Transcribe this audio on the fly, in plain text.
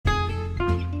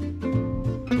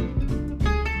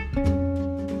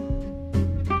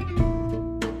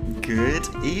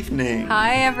Good evening.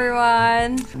 Hi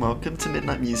everyone. Welcome to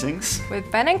Midnight Musings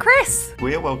With Ben and Cris.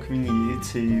 We are welcoming you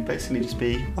to basically just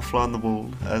be a fly on the wall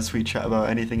as we chat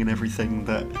about anything and everything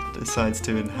that decides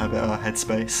to inhabit our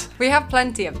headspace. We have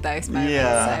plenty of those moments.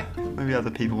 Yeah, So. maybe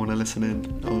other people want to listen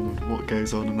in on what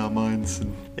goes on in our minds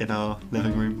and in our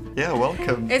living room. Yeah,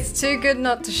 welcome. It's too good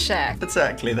not to share.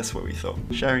 Exactly, that's what we thought.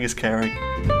 Sharing is caring.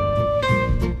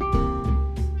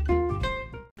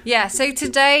 Yeah, so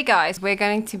today, guys, we're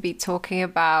going to be talking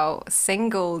about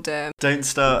singledom. Don't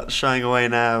start shying away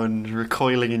now and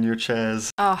recoiling in your chairs.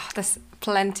 Oh, there's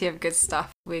plenty of good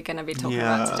stuff we're going to be talking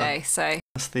about today, so...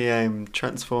 That's the aim,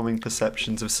 transforming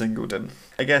perceptions of singledom.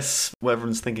 I guess what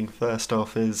everyone's thinking first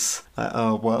off is,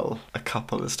 oh, well, a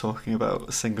couple is talking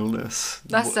about singleness.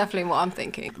 That's definitely what I'm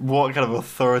thinking. What kind of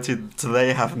authority do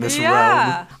they have in this realm?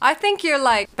 Yeah, I think you're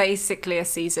like basically a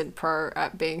seasoned pro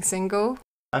at being single.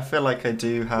 I feel like I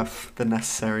do have the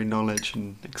necessary knowledge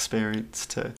and experience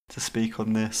to speak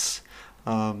on this.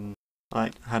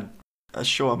 I had a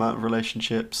short amount of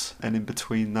relationships, and in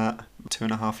between that,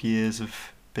 2.5 years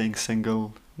of being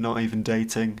single, not even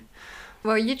dating.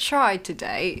 Well, you tried to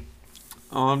date.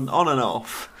 On and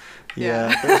off.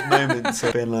 Yeah, there's moments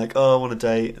of being like, oh, I want to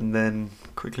date, and then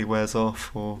quickly wears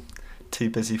off or too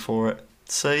busy for it.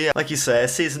 So yeah, like you say, a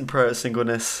seasoned pro at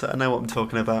singleness. I know what I'm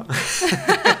talking about.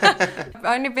 I've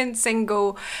only been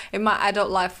single in my adult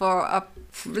life for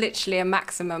literally a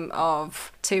maximum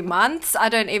of 2 months. I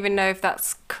don't even know if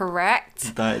that's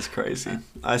correct. That is crazy.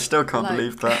 I still can't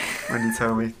believe that when you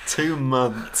tell me. 2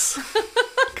 months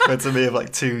compared to me of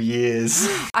like 2 years.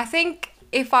 I think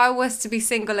if I was to be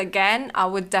single again, I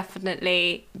would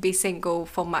definitely be single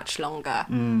for much longer.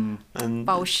 And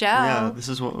Bullshit. yeah, this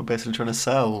is what we're basically trying to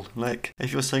sell. Like,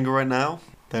 if you're single right now,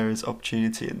 there is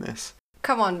opportunity in this.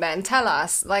 Come on, Ben, tell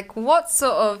us, like, what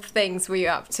sort of things were you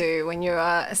up to when you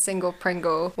were a single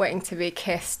Pringle waiting to be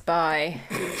kissed by...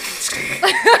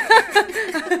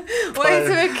 waiting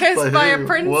to be kissed by a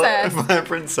princess? What? By a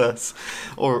princess.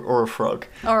 Or a frog.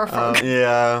 Or a frog.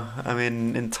 Yeah, I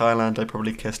mean, in Thailand, I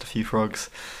probably kissed a few frogs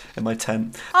in my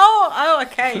tent. Oh,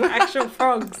 okay, actual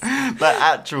frogs. But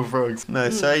actual frogs.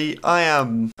 No, so I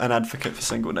am an advocate for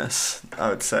singleness, I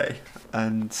would say,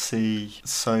 and see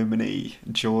so many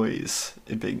joys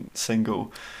in being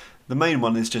single. The main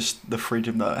one is just the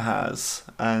freedom that it has.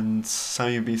 And some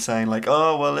of you be saying like,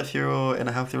 oh, well, if you're in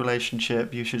a healthy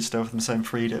relationship, you should still have the same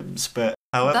freedoms. But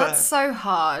however... That's so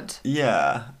hard.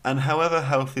 Yeah, and however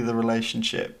healthy the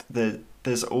relationship,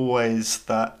 there's always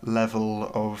that level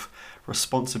of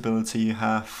responsibility you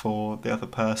have for the other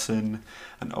person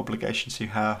and obligations you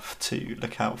have to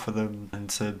look out for them and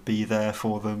to be there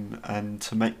for them and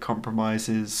to make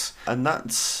compromises. And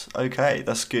that's okay,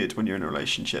 that's good when you're in a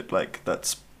relationship. Like,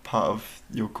 that's part of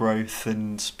your growth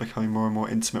and becoming more and more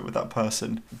intimate with that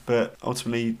person. But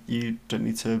ultimately, you don't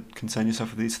need to concern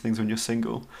yourself with these things when you're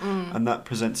single. And that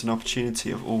presents an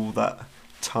opportunity of all that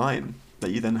time that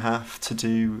you then have to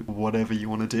do whatever you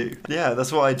want to do. Yeah,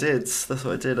 that's what I did.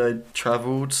 I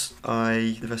travelled.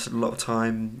 I invested a lot of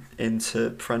time into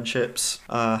friendships.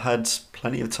 Had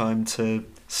plenty of time to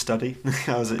study.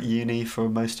 I was at uni for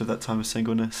most of that time of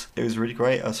singleness. It was really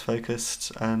great. I was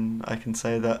focused, and I can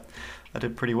say that I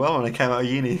did pretty well when I came out of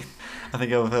uni. I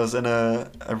think if I was in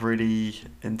a really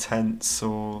intense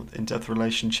or in-depth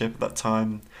relationship at that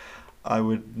time, I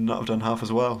would not have done half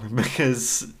as well,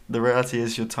 because the reality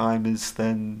is your time is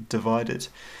then divided.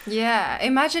 Yeah,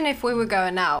 imagine if we were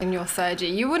going out in your third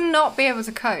year. You would not be able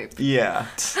to cope. Yeah,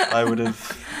 I would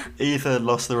have either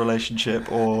lost the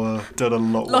relationship or done a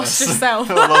lot worse. Lost yourself.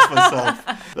 Or lost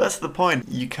myself. That's the point.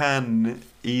 You can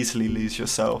easily lose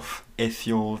yourself if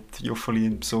you're fully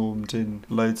absorbed in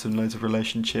loads and loads of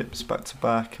relationships back to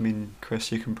back. I mean,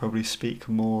 Cris, you can probably speak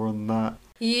more on that.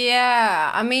 Yeah,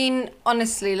 I mean,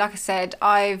 honestly, like I said,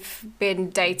 I've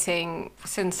been dating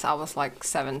since I was like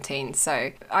 17,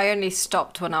 so I only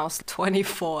stopped when I was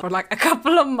 24 for like a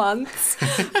couple of months.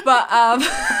 But I'm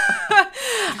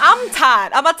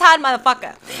tired. I'm a tired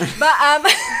motherfucker.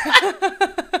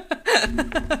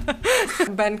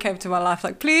 But Ben came to my life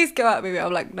like, please go out with me.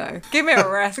 I'm like, no, give me a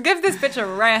rest. Give this bitch a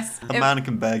rest. A man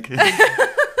can beg.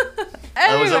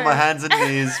 I was on my hands and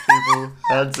knees, people.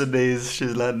 Hands and knees.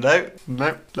 She's like, nope,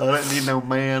 I don't need no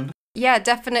man. Yeah,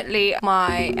 definitely.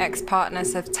 My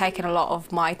ex-partners have taken a lot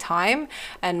of my time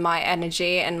and my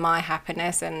energy and my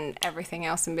happiness and everything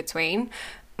else in between.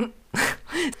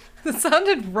 It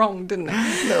sounded wrong, didn't it?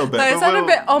 A little bit. No, it sounded a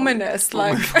bit ominous.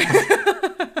 Like,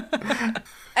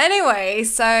 Anyway,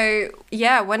 so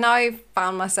yeah, when I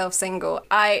found myself single,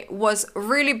 I was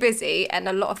really busy and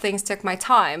a lot of things took my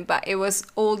time, but it was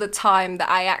all the time that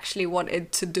I actually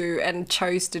wanted to do and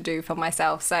chose to do for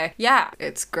myself. So yeah,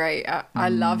 it's great. I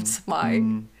loved my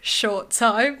short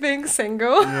time being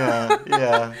single.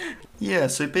 Yeah. Yeah,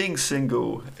 so being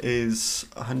single is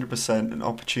 100% an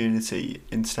opportunity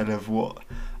instead of what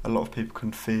a lot of people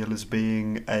can feel as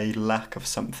being a lack of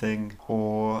something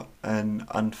or an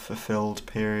unfulfilled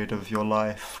period of your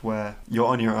life where you're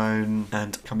on your own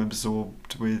and become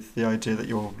absorbed with the idea that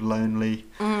you're lonely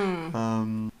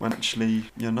when actually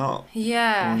you're not.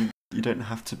 Yeah. Or you don't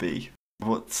have to be.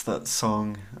 What's that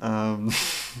song?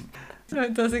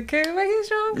 Does it make you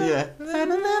stronger? Yeah.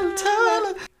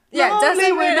 Yeah,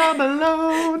 lonely when I'm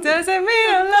alone. Doesn't mean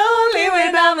I'm lonely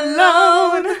when I'm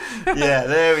alone. Yeah,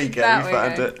 there we go. That We we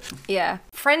found go. it. Yeah.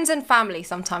 Friends and family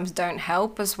sometimes don't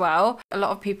help as well. A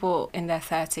lot of people in their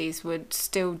 30s would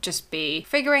still just be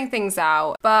figuring things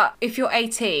out. But if you're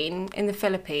 18 in the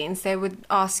Philippines, they would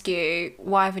ask you,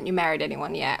 why haven't you married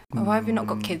anyone yet? Or why have you not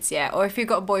got kids yet? Or if you've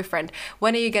got a boyfriend,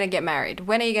 when are you going to get married?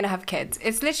 When are you going to have kids?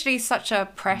 It's literally such a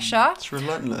pressure. It's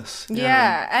relentless.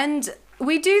 Yeah. And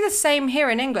we do the same here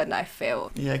in England, I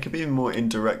feel. Yeah, it could be in more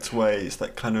indirect ways,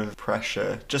 that kind of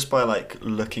pressure, just by like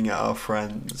looking at our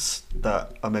friends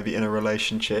that are maybe in a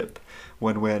relationship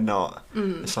when we're not.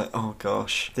 It's like, oh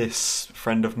gosh, this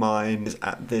friend of mine is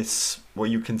at this,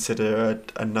 what you consider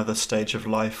another stage of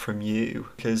life from you.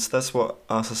 Because that's what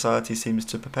our society seems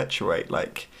to perpetuate.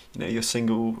 Like, you know, you're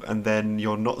single and then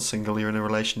you're not single, you're in a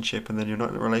relationship, and then you're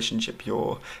not in a relationship,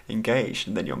 you're engaged,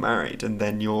 and then you're married, and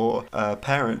then you're a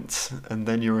parent, and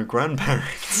then you're a grandparent.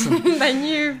 Then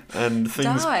you and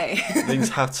things die. things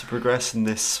have to progress in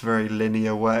this very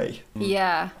linear way.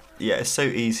 Yeah. Yeah, it's so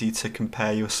easy to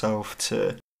compare yourself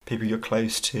to people you're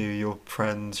close to, your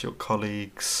friends, your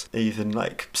colleagues, even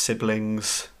like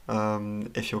siblings,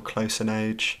 if you're close in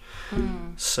age.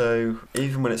 So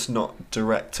even when it's not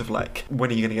direct of like,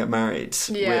 when are you going to get married?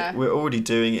 Yeah. We're already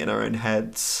doing it in our own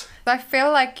heads. I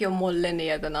feel like you're more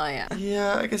linear than I am.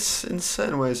 Yeah, I guess in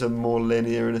certain ways I'm more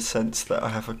linear in a sense that I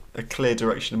have a clear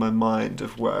direction in my mind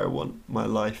of where I want my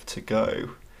life to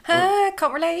go.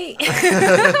 Can't relate. I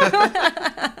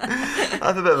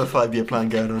have a bit of a 5-year plan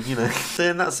going on, you know.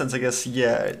 So in that sense, I guess,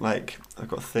 yeah, like, I've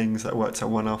got things that worked out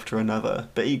one after another.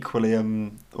 But equally,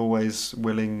 I'm always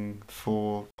willing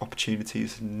for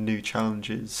opportunities and new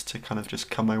challenges to kind of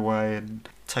just come my way and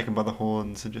take them by the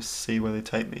horns and just see where they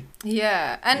take me.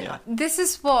 Yeah, and Yeah. this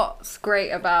is what's great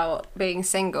about being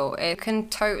single. It can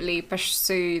totally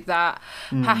pursue that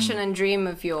passion and dream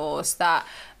of yours that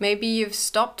maybe you've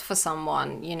stopped for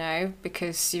someone, you know,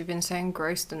 because you've been so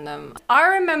engrossed in them. I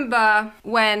remember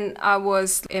when I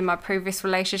was in my previous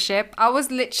relationship, I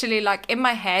was literally like, in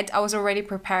my head, I was already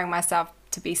preparing myself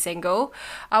to be single.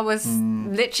 I was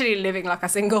literally living like a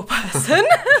single person.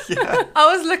 Yeah.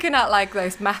 I was looking at like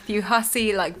those Matthew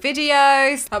Hussey like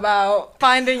videos about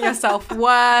finding your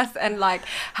self-worth and like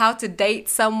how to date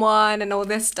someone and all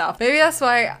this stuff. Maybe that's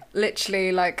why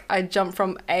literally like I jumped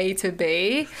from A to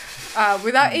B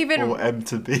without even... Or M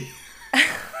to B.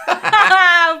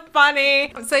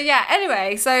 Funny. So yeah,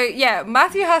 anyway,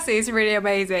 Matthew Hussey is really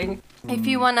amazing. If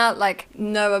you want to like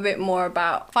know a bit more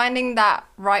about finding that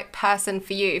right person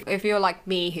for you, if you're like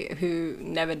me who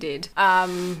never did,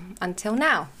 until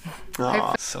now.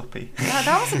 Ah, soppy.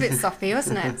 That was a bit soppy,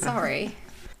 wasn't it? Sorry.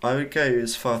 I would go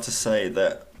as far to say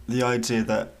that the idea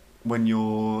that when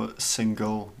you're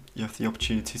single, you have the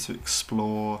opportunity to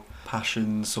explore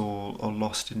passions or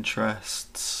lost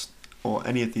interests or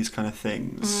any of these kind of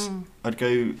things. I'd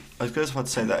go as far to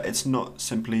say that it's not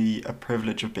simply a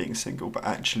privilege of being single, but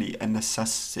actually a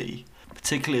necessity,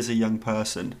 particularly as a young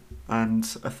person. And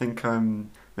I think I'm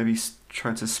maybe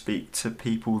trying to speak to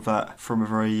people that from a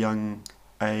very young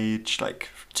age, like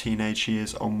teenage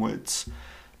years onwards,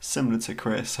 similar to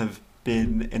Cris, have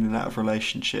been in and out of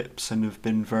relationships and have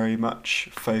been very much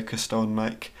focused on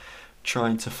like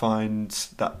trying to find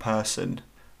that person.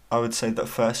 I would say that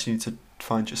first you need to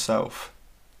find yourself,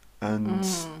 and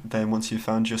then once you've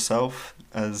found yourself,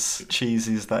 as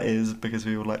cheesy as that is, because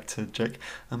we all like to joke,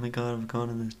 oh my god, I've gone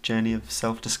on this journey of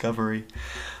self-discovery,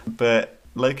 but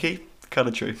low-key, kind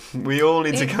of true. We all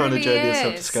need to go on a journey of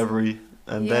self-discovery,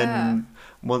 and then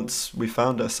once we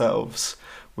found ourselves,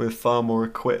 we're far more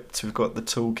equipped. We've got the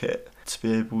toolkit to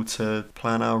be able to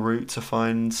plan our route to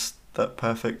find that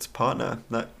perfect partner,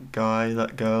 that guy,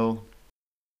 that girl,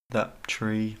 that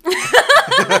tree.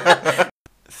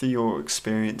 Through your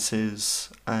experiences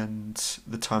and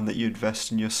the time that you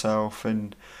invest in yourself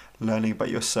and learning about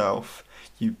yourself,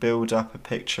 you build up a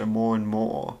picture more and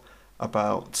more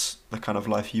about the kind of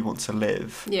life you want to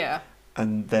live. Yeah.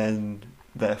 And then,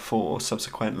 therefore,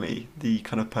 subsequently, the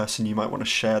kind of person you might want to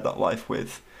share that life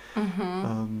with.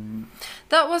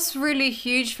 That was really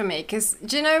huge for me because,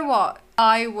 do you know what?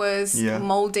 I was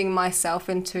molding myself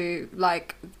into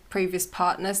like previous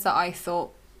partners that I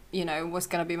thought, you know, was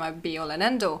going to be my be all and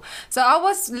end all. So I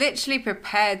was literally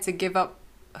prepared to give up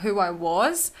who I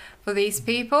was for these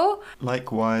people.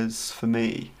 Likewise for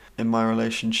me, in my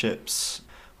relationships,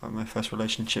 well, my first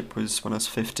relationship was when I was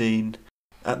 15.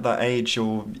 At that age,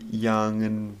 you're young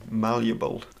and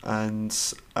malleable, and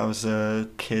I was a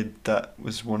kid that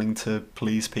was wanting to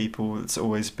please people. It's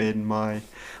always been one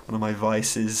of my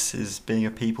vices, is being a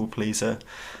people pleaser.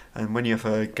 And when you have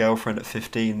a girlfriend at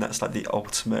 15, that's like the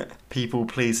ultimate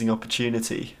people-pleasing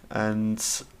opportunity. And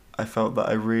I felt that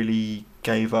I really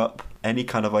gave up any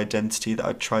kind of identity that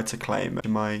I'd tried to claim in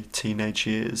my teenage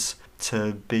years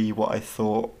to be what I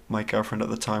thought my girlfriend at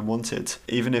the time wanted.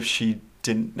 Even if she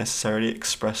didn't necessarily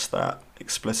express that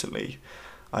explicitly,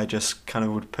 I just kind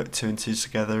of would put two and two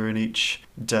together, and each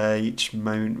day, each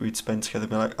moment we'd spend together,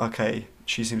 be like, okay,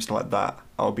 she seems to like that,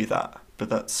 I'll be that. But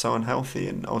that's so unhealthy,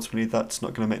 and ultimately that's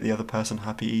not going to make the other person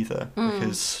happy either,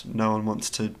 because no one wants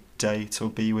to date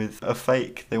or be with a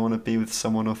fake. They want to be with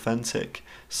someone authentic,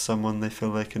 someone they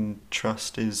feel they can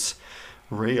trust is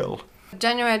real.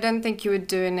 Genuinely, I don't think you were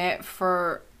doing it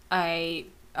for a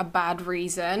bad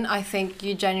reason. I think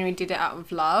you genuinely did it out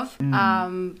of love.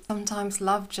 Sometimes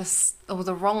love or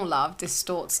the wrong love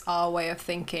distorts our way of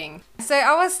thinking. So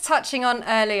I was touching on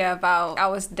earlier about I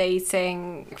was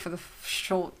dating for the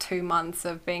short 2 months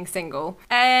of being single,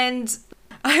 and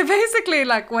I basically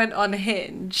like went on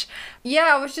Hinge.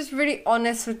 Yeah, I was just really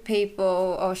honest with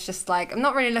people. I was just like, I'm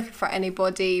not really looking for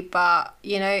anybody, but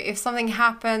you know, if something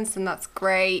happens, then that's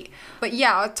great. But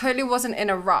yeah, I totally wasn't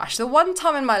in a rush. The one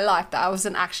time in my life that I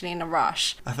wasn't actually in a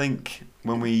rush. I think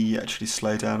when we actually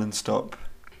slow down and stop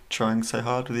trying so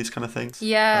hard with these kind of things,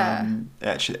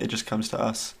 it just comes to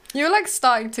us. You were like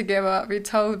starting to give up, you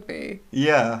told me.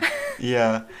 Yeah.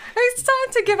 I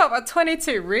started to give up at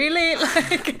 22, really?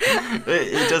 Like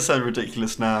it does sound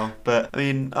ridiculous now, but I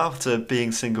mean, after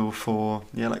being single for,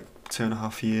 like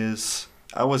 2.5 years,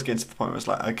 I was getting to the point where I was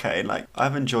like, okay, like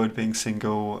I've enjoyed being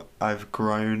single, I've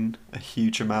grown a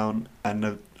huge amount, and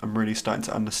I'm really starting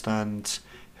to understand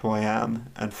who I am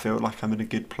and feel like I'm in a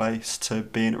good place to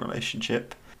be in a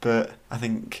relationship. But I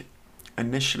think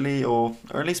initially, or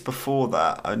at least before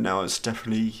that, I know I was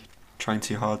definitely trying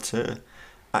too hard to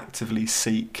actively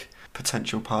seek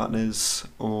potential partners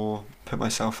or put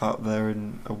myself out there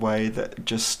in a way that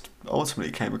just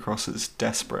ultimately came across as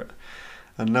desperate.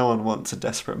 And no one wants a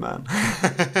desperate man.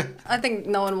 I think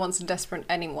no one wants a desperate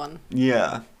anyone.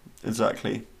 Yeah,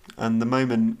 exactly. And the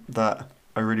moment that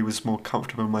I really was more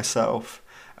comfortable in myself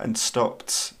and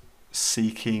stopped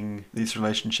seeking these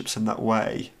relationships in that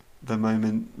way, the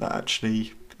moment that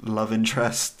actually love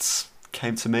interests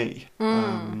came to me.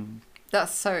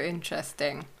 That's so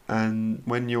interesting. And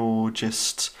when you're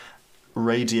just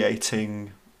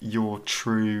radiating your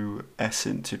true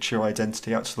essence, your true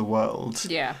identity out to the world,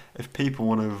 if people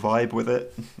want to vibe with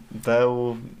it,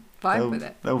 they'll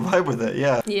vibe with it,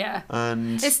 yeah. Yeah.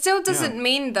 And it still doesn't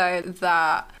mean though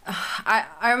that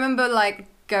I remember like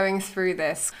going through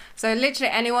this. So literally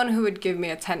anyone who would give me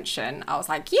attention, I was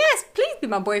like, yes, please be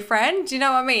my boyfriend. Do you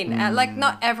know what I mean? And like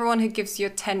not everyone who gives you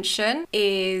attention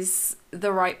is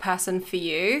the right person for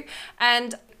you.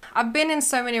 And I've been in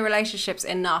so many relationships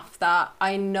enough that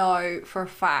I know for a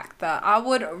fact that I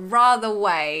would rather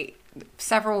wait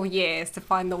several years to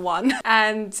find the one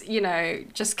and, you know,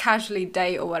 just casually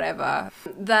date or whatever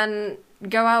than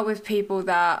go out with people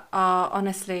that are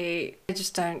honestly, they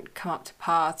just don't come up to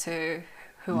par to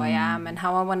who I am and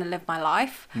how I want to live my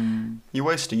life. You're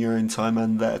wasting your own time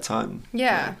and their time.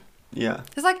 Yeah.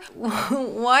 It's like,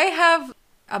 why have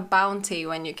a bounty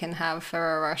when you can have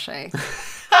Ferrero Rocher?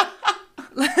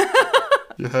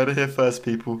 You heard it here first,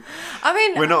 people. I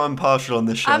mean, we're not impartial on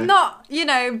this show. I'm not,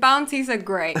 bounties are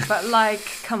great, but like,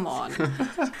 come on.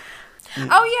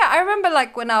 Oh yeah, I remember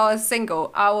like when I was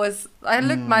single, I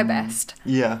looked my best.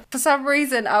 Yeah. For some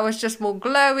reason, I was just more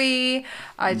glowy.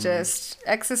 I just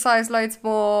exercised loads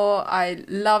more. I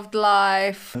loved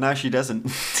life. Now she doesn't.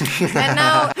 And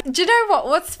now, do you know what?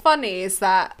 What's funny is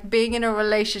that being in a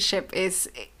relationship is,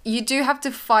 you do have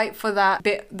to fight for that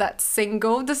bit that's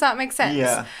single. Does that make sense?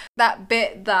 Yeah. That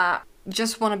bit that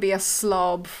just want to be a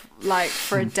slob like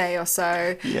for a day or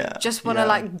so. Yeah. Just want to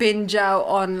like binge out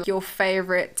on your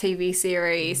favorite TV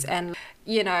series and,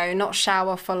 not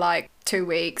shower for like 2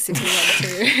 weeks if you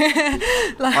want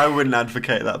to. I wouldn't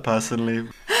advocate that personally.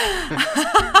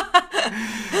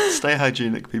 Stay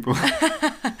hygienic, people.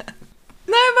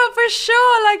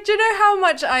 sure. Like, do you know how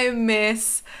much I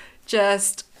miss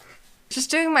just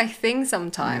doing my thing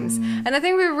sometimes? And I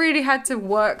think we really had to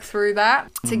work through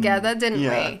that together, didn't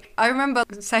we? I remember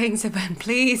saying to Ben,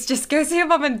 please just go see your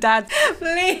mum and dad,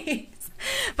 please.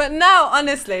 But now,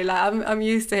 honestly, like I'm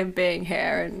used to him being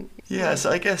here. And so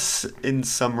I guess in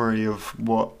summary of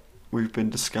what we've been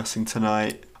discussing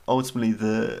tonight, ultimately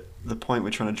the point we're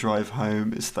trying to drive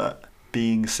home is that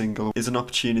being single is an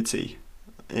opportunity.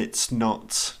 It's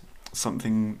not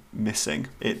something missing.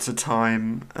 It's a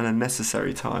time, and a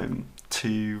necessary time,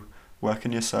 to work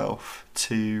on yourself,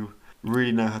 to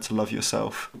really know how to love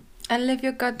yourself. And live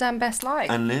your goddamn best life.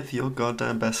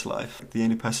 The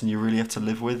only person you really have to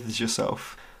live with is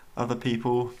yourself. Other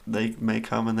people, they may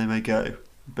come and they may go,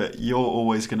 but you're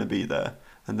always going to be there.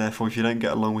 And therefore, if you don't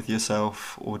get along with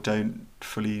yourself or don't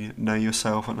fully know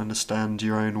yourself and understand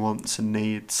your own wants and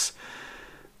needs,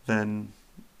 then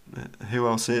who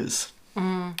else is?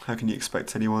 How can you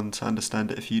expect anyone to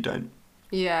understand it if you don't?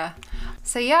 Yeah.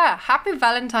 So yeah, happy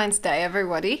Valentine's Day,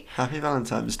 everybody. Happy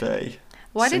Valentine's Day.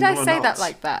 Why did I say that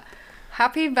like that?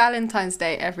 Happy Valentine's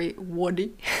Day,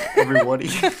 everybody. Everybody.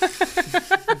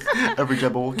 Every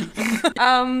Jabberwocky.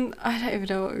 I don't even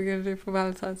know what we're going to do for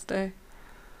Valentine's Day.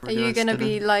 Are you going to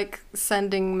be like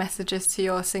sending messages to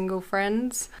your single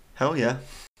friends? Hell yeah.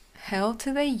 Hell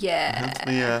to the yeah. Hell to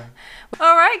the yeah.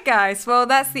 All right, guys. Well,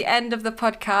 that's the end of the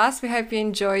podcast. We hope you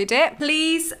enjoyed it.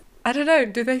 Please, I don't know,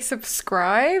 do they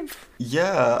subscribe?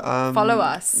 Yeah. Follow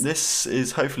us. This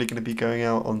is hopefully going to be going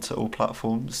out onto all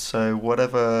platforms. So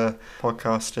whatever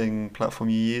podcasting platform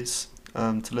you use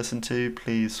to listen to,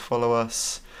 please follow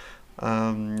us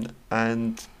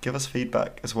and give us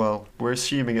feedback as well. We're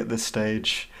assuming at this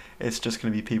stage it's just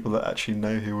going to be people that actually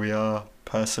know who we are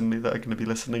personally that are going to be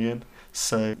listening in.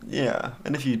 So yeah,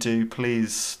 and if you do,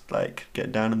 please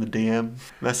get down in the DM,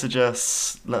 message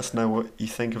us, let us know what you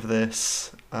think of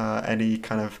this, any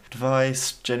kind of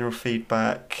advice, general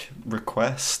feedback,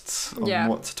 requests on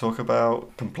what to talk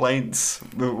about, complaints.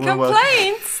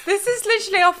 Complaints? This is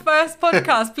literally our first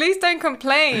podcast. Please don't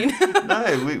complain.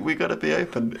 No, we got to be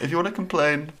open. If you want to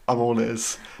complain, I'm all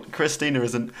ears. Christina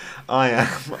isn't. I am.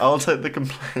 I'll take the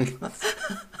complaints.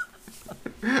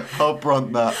 I'll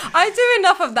brunt that. I do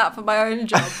enough of that for my own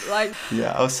job.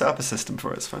 Yeah, I'll set up a system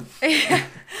for it. It's fine.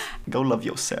 Go love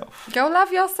yourself. Go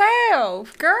love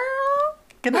yourself, girl.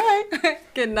 Good night.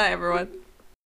 Good night, everyone.